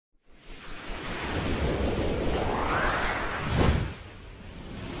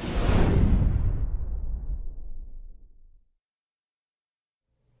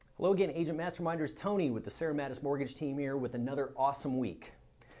Hello again, Agent Masterminders. Tony with the Sarah Mattis Mortgage team here with another awesome week.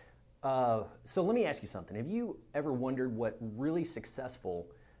 So let me ask you something. Have you ever wondered what really successful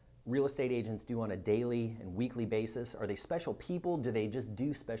real estate agents do on a daily and weekly basis? Are they special people? Do they just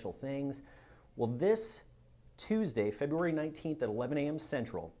do special things? Well, this Tuesday, February 19th at 11 a.m.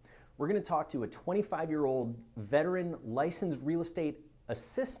 Central, we're going to talk to a 25-year-old veteran licensed real estate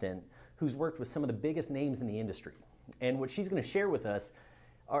assistant who's worked with some of the biggest names in the industry. And what she's going to share with us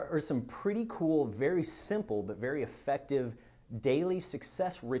are some pretty cool, very simple, but very effective daily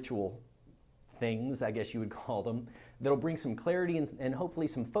success ritual things, I guess you would call them, that'll bring some clarity and hopefully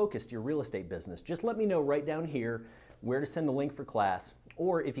some focus to your real estate business. Just let me know right down here where to send the link for class,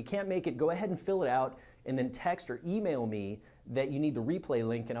 or if you can't make it, go ahead and fill it out and then text or email me that you need the replay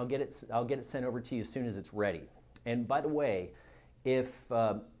link, and I'll get it sent over to you as soon as it's ready. And by the way, if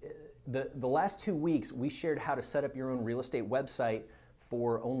the last 2 weeks we shared how to set up your own real estate website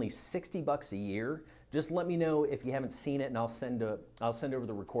for only $60 a year. Just let me know if you haven't seen it, and I'll send over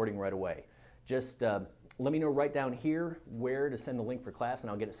the recording right away. Just let me know right down here where to send the link for class, and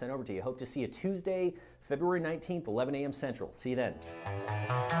I'll get it sent over to you. Hope to see you Tuesday, February 19th, 11 a.m. Central. See you then.